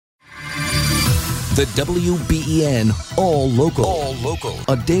The WBEN All Local. All Local.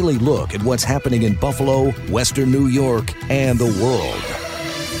 A daily look at what's happening in Buffalo, Western New York, and the world.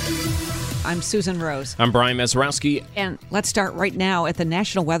 I'm Susan Rose. I'm Brian Mazurowski. And let's start right now at the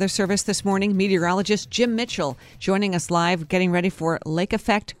National Weather Service this morning. Meteorologist Jim Mitchell joining us live, getting ready for Lake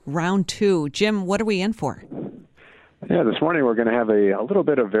Effect Round 2. Jim, what are we in for? Yeah, this morning we're going to have a little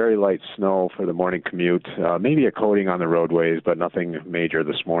bit of very light snow for the morning commute. Maybe a coating on the roadways, but nothing major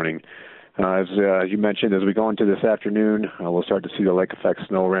this morning. As you mentioned, as we go into this afternoon, we'll start to see the lake effect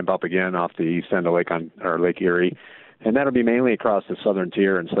snow ramp up again off the east end of Lake Erie, and that'll be mainly across the southern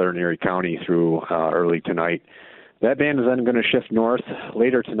tier and southern Erie County through early tonight. That band is then going to shift north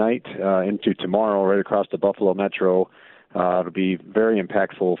later tonight into tomorrow, right across the Buffalo Metro. It'll be very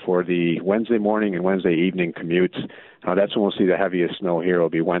impactful for the Wednesday morning and Wednesday evening commutes. That's when we'll see the heaviest snow here. It'll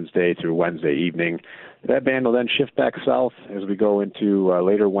be Wednesday through Wednesday evening. That band will then shift back south as we go into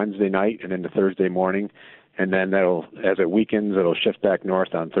later Wednesday night and into Thursday morning. And then as it weakens, it'll shift back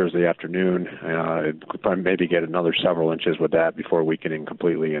north on Thursday afternoon. Could probably maybe get another several inches with that before weakening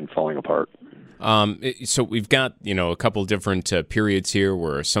completely and falling apart. So we've got, a couple different periods here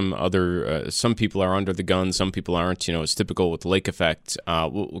where some people are under the gun, some people aren't. It's typical with lake effect.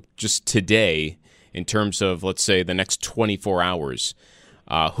 Just today, in terms of, let's say, the next 24 hours,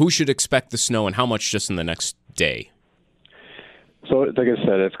 who should expect the snow and how much just in the next day? So, like I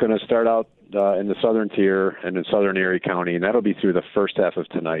said, it's going to start out in the southern tier and in southern Erie County, and that'll be through the first half of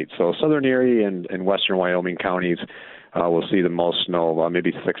tonight. So southern Erie and western Wyoming counties will see the most snow,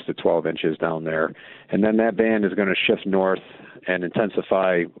 maybe 6 to 12 inches down there. And then that band is going to shift north and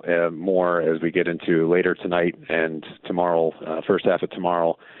intensify more as we get into later tonight and tomorrow, first half of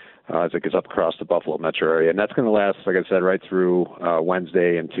tomorrow, as it gets up across the Buffalo metro area. And that's going to last, like I said, right through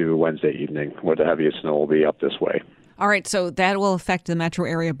Wednesday into Wednesday evening, where the heaviest snow will be up this way. All right, so that will affect the metro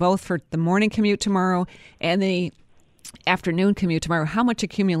area both for the morning commute tomorrow and the afternoon commute tomorrow. How much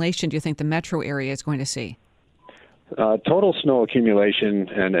accumulation do you think the metro area is going to see? Total snow accumulation,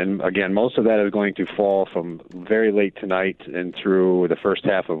 and again, most of that is going to fall from very late tonight and through the first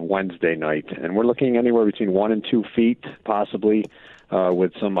half of Wednesday night. And we're looking anywhere between 1 and 2 feet, possibly,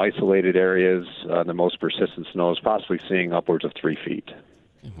 with some isolated areas. The most persistent snow is possibly seeing upwards of 3 feet.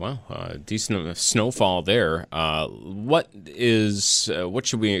 Wow, decent snowfall there. What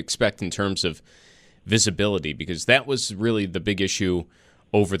should we expect in terms of visibility? Because that was really the big issue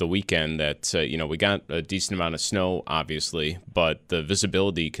over the weekend, that we got a decent amount of snow, obviously, but the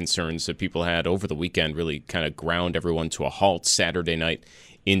visibility concerns that people had over the weekend really kind of ground everyone to a halt Saturday night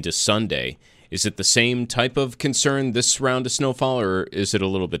into Sunday. Is it the same type of concern this round of snowfall, or is it a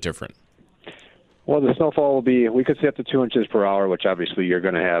little bit different? Well, the snowfall will be, we could see up to 2 inches per hour, which obviously you're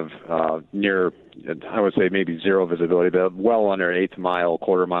going to have near, I would say maybe zero visibility, but well under eighth mile,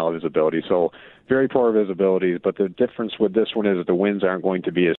 quarter mile visibility. So very poor visibility. But the difference with this one is that the winds aren't going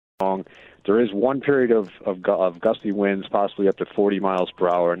to be as strong. There is one period of gusty winds, possibly up to 40 miles per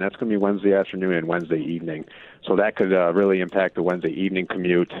hour, and that's going to be Wednesday afternoon and Wednesday evening. So that could really impact the Wednesday evening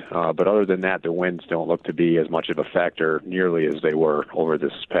commute. But other than that, the winds don't look to be as much of a factor nearly as they were over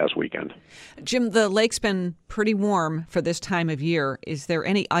this past weekend. Jim, the lake's been pretty warm for this time of year. Is there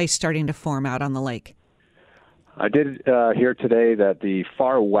any ice starting to form out on the lake? I did hear today that the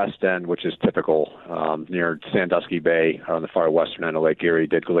far west end, which is typical, near Sandusky Bay on the far western end of Lake Erie,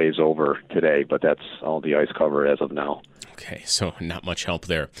 did glaze over today, but that's all the ice cover as of now. Okay, so not much help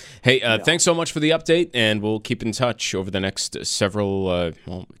there. Hey, thanks so much for the update, and we'll keep in touch over the next several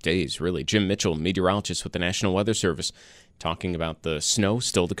days, really. Jim Mitchell, meteorologist with the National Weather Service, talking about the snow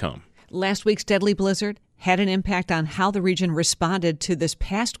still to come. Last week's deadly blizzard had an impact on how the region responded to this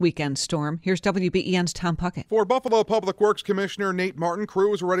past weekend storm. Here's WBEN's Tom Puckett. For Buffalo Public Works Commissioner Nate Martin,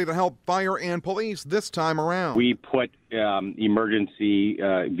 crews are ready to help fire and police this time around. We put emergency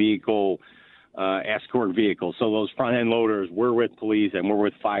vehicle escort vehicles. So those front-end loaders were with police and we're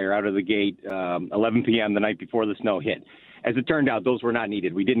with fire out of the gate 11 p.m. the night before the snow hit. As it turned out, those were not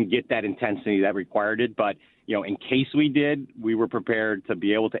needed. We didn't get that intensity that required it, but in case we did, we were prepared to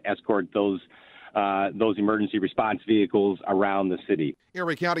be able to escort those emergency response vehicles around the city.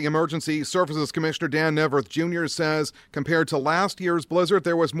 Erie County Emergency Services Commissioner Dan Neverth Jr. says compared to last year's blizzard,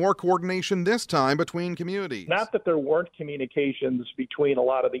 there was more coordination this time between communities. Not that there weren't communications between a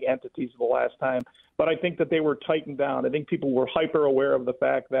lot of the entities the last time, but I think that they were tightened down. I think people were hyper aware of the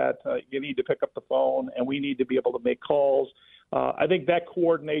fact that you need to pick up the phone and we need to be able to make calls. I think that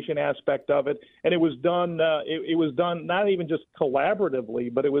coordination aspect of it, and it was done. It was done not even just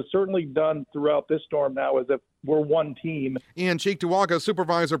collaboratively, but it was certainly done throughout this storm now as if we're one team. In Cheektowaga,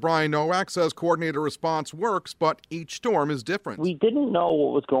 Supervisor Brian Nowak says coordinated response works, but each storm is different. We didn't know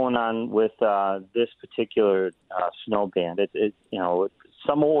what was going on with this particular snow band.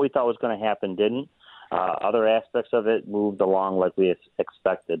 Some of what we thought was going to happen didn't. Other aspects of it moved along like we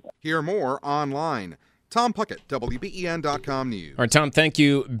expected. Hear more online. Tom Puckett, WBEN.com News. All right, Tom, thank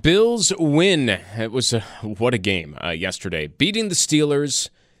you. Bills win. It was what a game yesterday. Beating the Steelers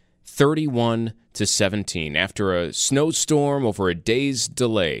 31-17 after a snowstorm over a day's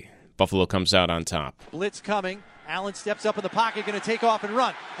delay. Buffalo comes out on top. Blitz coming. Allen steps up in the pocket, going to take off and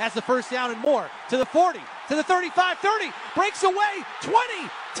run. Has the first down and more. To the 40, to the 35, 30. Breaks away. 20,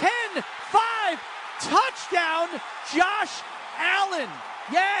 10, 5. Touchdown, Josh Allen.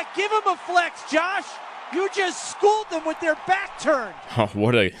 Yeah, give him a flex, Josh. You just schooled them with their back turned. Oh,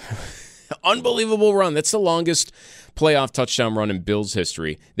 what a unbelievable run. That's the longest playoff touchdown run in Bills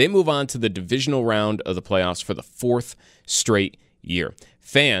history. They move on to the divisional round of the playoffs for the fourth straight year.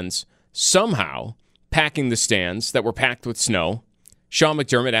 Fans somehow packing the stands that were packed with snow. Sean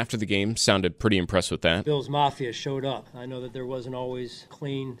McDermott, after the game, sounded pretty impressed with that. Bills Mafia showed up. I know that there wasn't always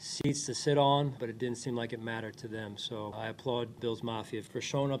clean seats to sit on, but it didn't seem like it mattered to them. So I applaud Bills Mafia for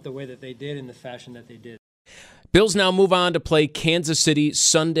showing up the way that they did in the fashion that they did. Bills now move on to play Kansas City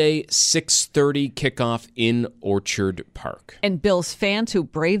Sunday, 6:30 kickoff in Orchard Park. And Bills fans who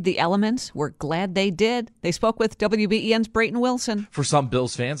braved the elements were glad they did. They spoke with WBEN's Brayton Wilson. For some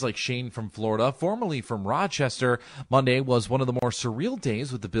Bills fans like Shane from Florida, formerly from Rochester, Monday was one of the more surreal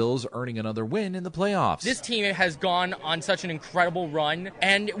days with the Bills earning another win in the playoffs. This team has gone on such an incredible run,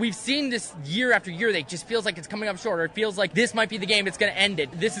 and we've seen this year after year. It just feels like it's coming up short, or it feels like this might be the game that's going to end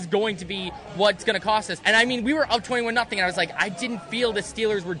it. This is going to be what's going to cost us. And I mean, we were up 21-0, and I was like, I didn't feel the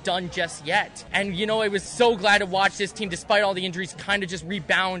Steelers were done just yet. And, I was so glad to watch this team, despite all the injuries, kind of just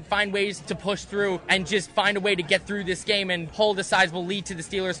rebound, find ways to push through, and just find a way to get through this game and hold a sizable lead to the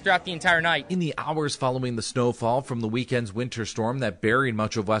Steelers throughout the entire night. In the hours following the snowfall from the weekend's winter storm that buried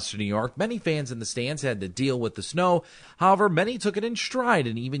much of western New York, many fans in the stands had to deal with the snow. However, many took it in stride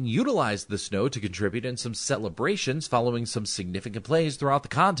and even utilized the snow to contribute in some celebrations following some significant plays throughout the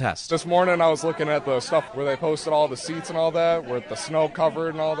contest. This morning I was looking at the stuff where they posted all the seats and all that, with the snow covered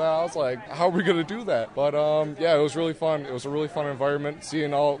and all that. I was like, how are we going to do that? But yeah, it was really fun. It was a really fun environment.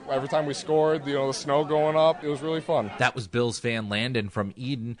 Seeing every time we scored, the snow going up, it was really fun. That was Bills fan Landon from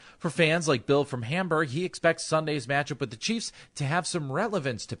Eden. For fans like Bill from Hamburg, he expects Sunday's matchup with the Chiefs to have some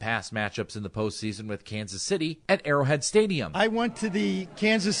relevance to past matchups in the postseason with Kansas City at Arrowhead Stadium. I went to the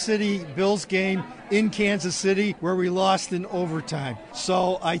Kansas City Bills game in Kansas City where we lost in overtime.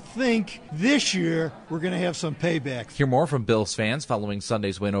 So I think this year we're going to have some payback. Hear more from Bills fans following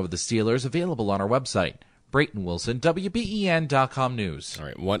Sunday's win over the Steelers, available on our website. Brayton Wilson, WBEN.com News. All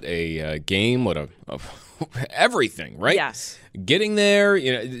right, what a game, what a everything, right? Yes. Getting there,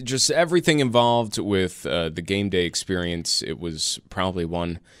 just everything involved with the game day experience. It was probably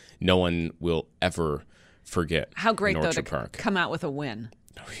one no one will ever forget. How great, though, to Park. come out with a win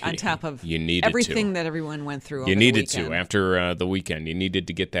on top of you everything that everyone went through over You needed the weekend. to after the weekend. You needed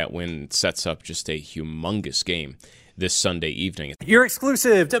to get that win. It sets up just a humongous game this Sunday evening. Your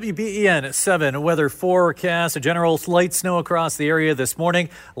exclusive WBEN 7 weather forecast. A general light snow across the area this morning.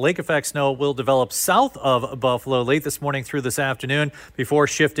 Lake effect snow will develop south of Buffalo late this morning through this afternoon before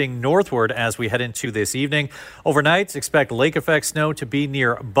shifting northward as we head into this evening. Overnight, expect lake effect snow to be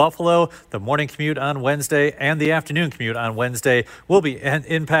near Buffalo. The morning commute on Wednesday and the afternoon commute on Wednesday will be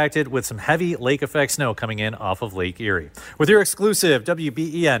impacted with some heavy lake effect snow coming in off of Lake Erie. With your exclusive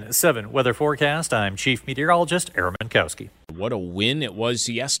WBEN 7 weather forecast, I'm Chief Meteorologist Aaron Kowski. What a win it was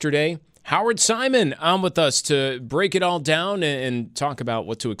yesterday. Howard Simon on with us to break it all down and talk about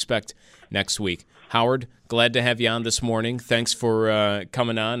what to expect next week. Howard, glad to have you on this morning. Thanks for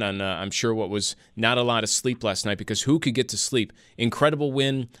coming on I'm sure what was not a lot of sleep last night, because who could get to sleep? Incredible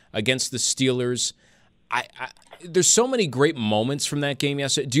win against the Steelers. There's so many great moments from that game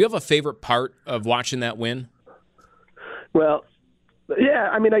yesterday. Do you have a favorite part of watching that win? Well, yeah,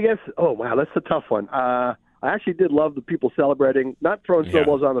 I mean, I guess, oh, wow, that's a tough one. I actually did love the people celebrating, not throwing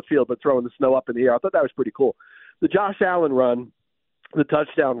snowballs on the field, but throwing the snow up in the air. I thought that was pretty cool. The Josh Allen run, the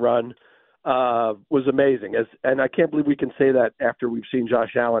touchdown run, was amazing. And I can't believe we can say that after we've seen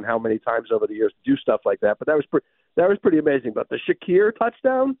Josh Allen how many times over the years do stuff like that. But that was pretty amazing. But the Shakir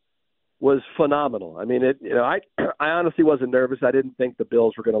touchdown was phenomenal. I mean, I honestly wasn't nervous. I didn't think the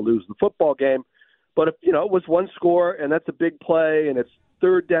Bills were going to lose the football game. But if it was one score, and that's a big play, and it's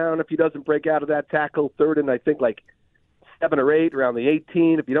third down if he doesn't break out of that tackle, third and I think like 7 or 8, around the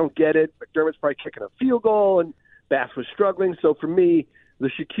 18. If you don't get it, McDermott's probably kicking a field goal, and Bass was struggling. So for me, the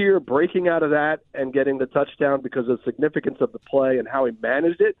Shakir breaking out of that and getting the touchdown because of the significance of the play and how he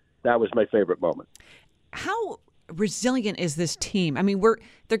managed it, that was my favorite moment. How resilient is this team? I mean,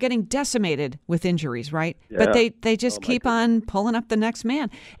 they're getting decimated with injuries, right? Yeah. But they just keep on pulling up the next man.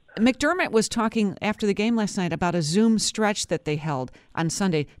 McDermott was talking after the game last night about a Zoom stretch that they held on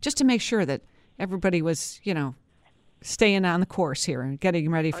Sunday just to make sure that everybody was, staying on the course here and getting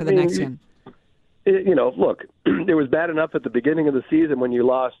ready for the next one. Look, it was bad enough at the beginning of the season when you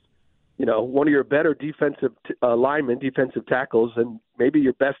lost, one of your better defensive linemen, defensive tackles, and maybe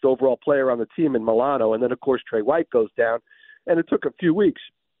your best overall player on the team in Milano. And then, of course, Trey White goes down. And it took a few weeks.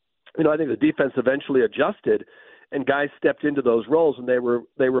 I think the defense eventually adjusted, and guys stepped into those roles, and they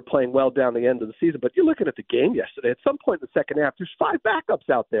were playing well down the end of the season. But you're looking at the game yesterday. At some point in the second half, there's 5 backups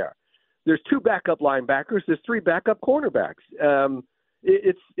out there. There's 2 backup linebackers. There's 3 backup cornerbacks.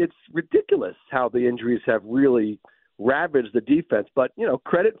 It's ridiculous how the injuries have really ravaged the defense. But,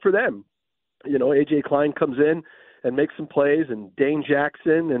 credit for them. A.J. Klein comes in and makes some plays, and Dane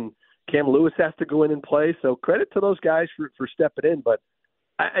Jackson and Cam Lewis has to go in and play. So credit to those guys for stepping in. But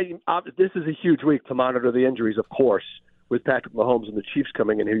this is a huge week to monitor the injuries, of course, with Patrick Mahomes and the Chiefs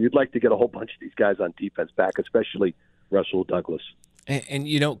coming in here. You'd like to get a whole bunch of these guys on defense back, especially Russell Douglas. And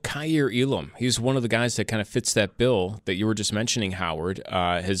Kaiir Elam, he's one of the guys that kind of fits that bill that you were just mentioning, Howard,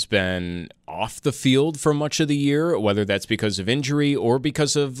 has been off the field for much of the year, whether that's because of injury or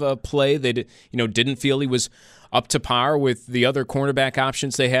because of play. They didn't feel he was up to par with the other cornerback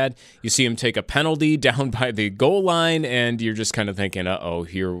options they had. You see him take a penalty down by the goal line, and you're just kind of thinking, uh-oh,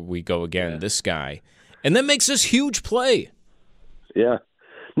 here we go again, this guy. And then makes this huge play. Yeah.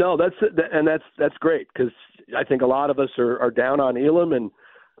 No, that's great, because I think a lot of us are down on Elam, and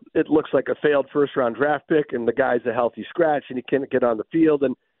it looks like a failed first-round draft pick, and the guy's a healthy scratch, and he can't get on the field.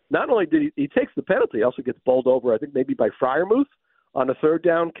 And not only did he takes the penalty, he also gets bowled over, I think maybe by Freiermuth on a third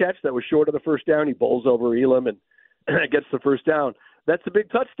down catch that was short of the first down. He bowls over Elam and gets the first down. That's a big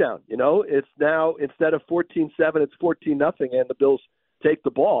touchdown. It's now, instead of 14-7, it's 14-0, and the Bills take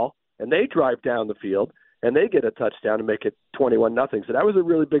the ball, and they drive down the field, and they get a touchdown to make it 21-0. So that was a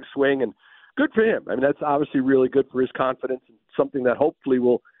really big swing, and good for him. I mean, that's obviously really good for his confidence, and something that hopefully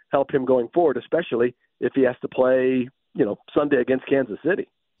will help him going forward, especially if he has to play, Sunday against Kansas City.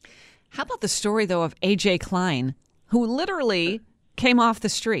 How about the story, though, of A.J. Klein, who literally came off the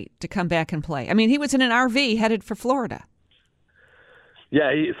street to come back and play? I mean, he was in an RV headed for Florida.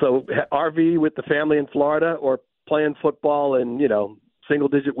 Yeah, so RV with the family in Florida, or playing football and,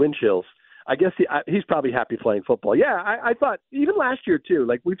 single-digit wind chills. I guess he's probably happy playing football. Yeah, I thought even last year, too,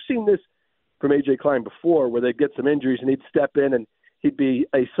 like we've seen this from A.J. Klein before, where they'd get some injuries and he'd step in and he'd be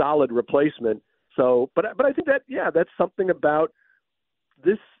a solid replacement. So, but I think that's something about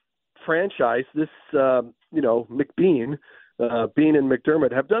this franchise, this, McBean, Bean and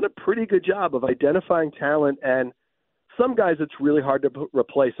McDermott have done a pretty good job of identifying talent, and some guys it's really hard to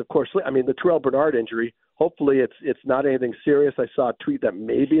replace. Of course, I mean, the Terrell Bernard injury, hopefully it's not anything serious. I saw a tweet that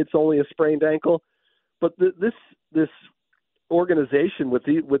maybe it's only a sprained ankle, but this organization with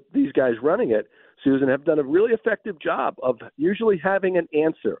these guys running it, Susan, have done a really effective job of usually having an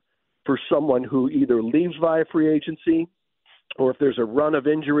answer for someone who either leaves via free agency, or if there's a run of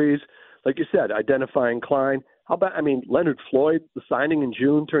injuries, like you said, identifying Klein. How about, Leonard Floyd, the signing in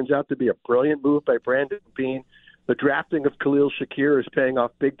June turns out to be a brilliant move by Brandon Bean. The drafting of Khalil Shakir is paying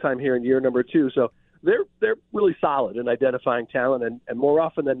off big time here in year number 2. So they're really solid in identifying talent and more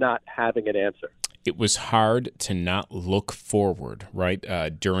often than not having an answer. It was hard to not look forward, right,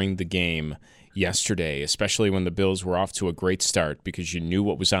 during the game yesterday, especially when the Bills were off to a great start, because you knew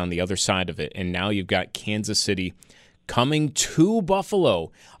what was on the other side of it. And now you've got Kansas City coming to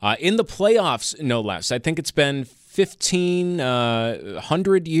Buffalo in the playoffs, no less. I think it's been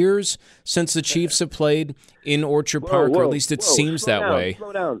 1,500 years since the Chiefs have played in Orchard Park, or at least it seems that way.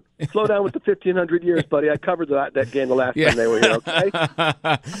 Slow down with the 1,500 years, buddy. I covered that game the last time they were here, okay?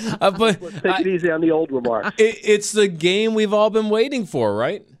 But let's take it easy on the old remarks. It's the game we've all been waiting for,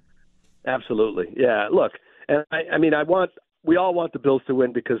 right? Absolutely. Yeah, look, and we all want the Bills to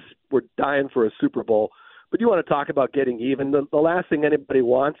win because we're dying for a Super Bowl. But you want to talk about getting even. The last thing anybody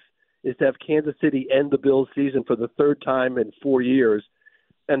wants is to have Kansas City end the Bills season for the third time in 4 years,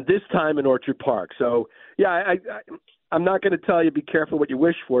 and this time in Orchard Park. So, yeah, I'm not going to tell you be careful what you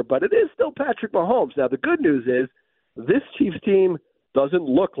wish for, but it is still Patrick Mahomes. Now, the good news is this Chiefs team doesn't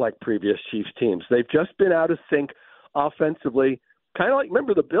look like previous Chiefs teams. They've just been out of sync offensively. Kind of like,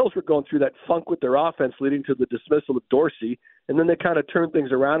 remember, the Bills were going through that funk with their offense leading to the dismissal of Dorsey, and then they kind of turned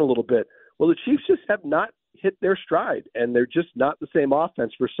things around a little bit. Well, the Chiefs just have not hit their stride, and they're just not the same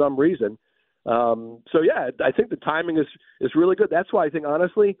offense for some reason. I think the timing is really good. That's why I think,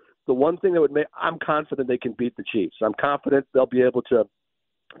 honestly, the one thing that would make, I'm confident they can beat the Chiefs. I'm confident they'll be able to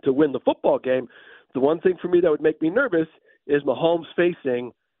win the football game. The one thing for me that would make me nervous is Mahomes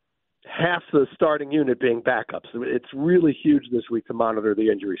facing half the starting unit being backups. It's really huge this week to monitor the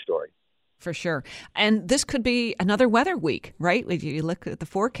injury story. For sure. And this could be another weather week, right? If you look at the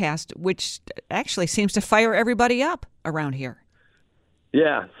forecast, which actually seems to fire everybody up around here.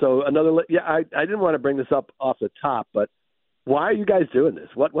 Yeah. So I didn't want to bring this up off the top, but why are you guys doing this?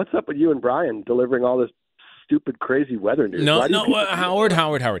 What's up with you and Brian delivering all this stupid, crazy weather news? Howard.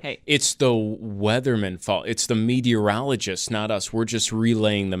 Hey. It's the weatherman fault. It's the meteorologists, not us. We're just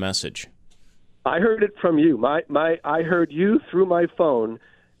relaying the message. I heard it from you. I heard you through my phone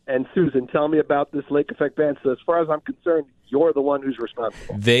and Susan tell me about this lake effect band. So as far as I'm concerned, you're the one who's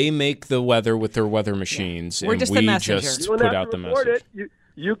responsible. They make the weather with their weather machines, We're and just we the messenger. just You don't put have out to the report message. it.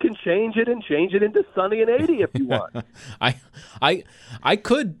 You can change it into sunny and 80 if you want. I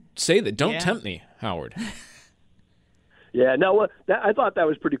could say that. Don't tempt me, Howard. Yeah, no, I thought that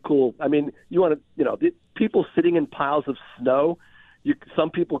was pretty cool. I mean, the people sitting in piles of snow,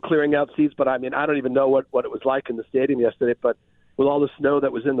 some people clearing out seats, but I mean, I don't even know what it was like in the stadium yesterday, but with all the snow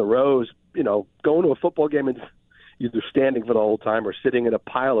that was in the rows, going to a football game and either standing for the whole time or sitting in a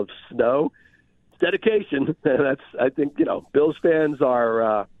pile of snow, it's dedication. I think, Bills fans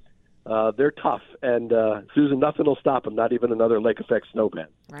are, they're tough, and Susan, nothing will stop them, not even another lake effect snow ban.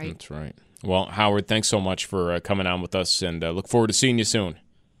 Right. That's right. Well, Howard, thanks so much for coming on with us, and look forward to seeing you soon.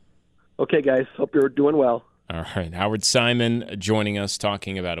 Okay, guys. Hope you're doing well. All right. Howard Simon joining us,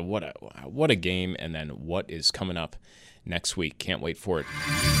 talking about what a game, and then what is coming up next week. Can't wait for it.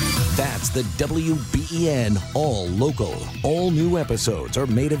 That's the WBEN All Local. All new episodes are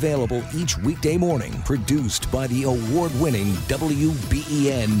made available each weekday morning, produced by the award-winning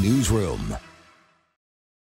WBEN Newsroom.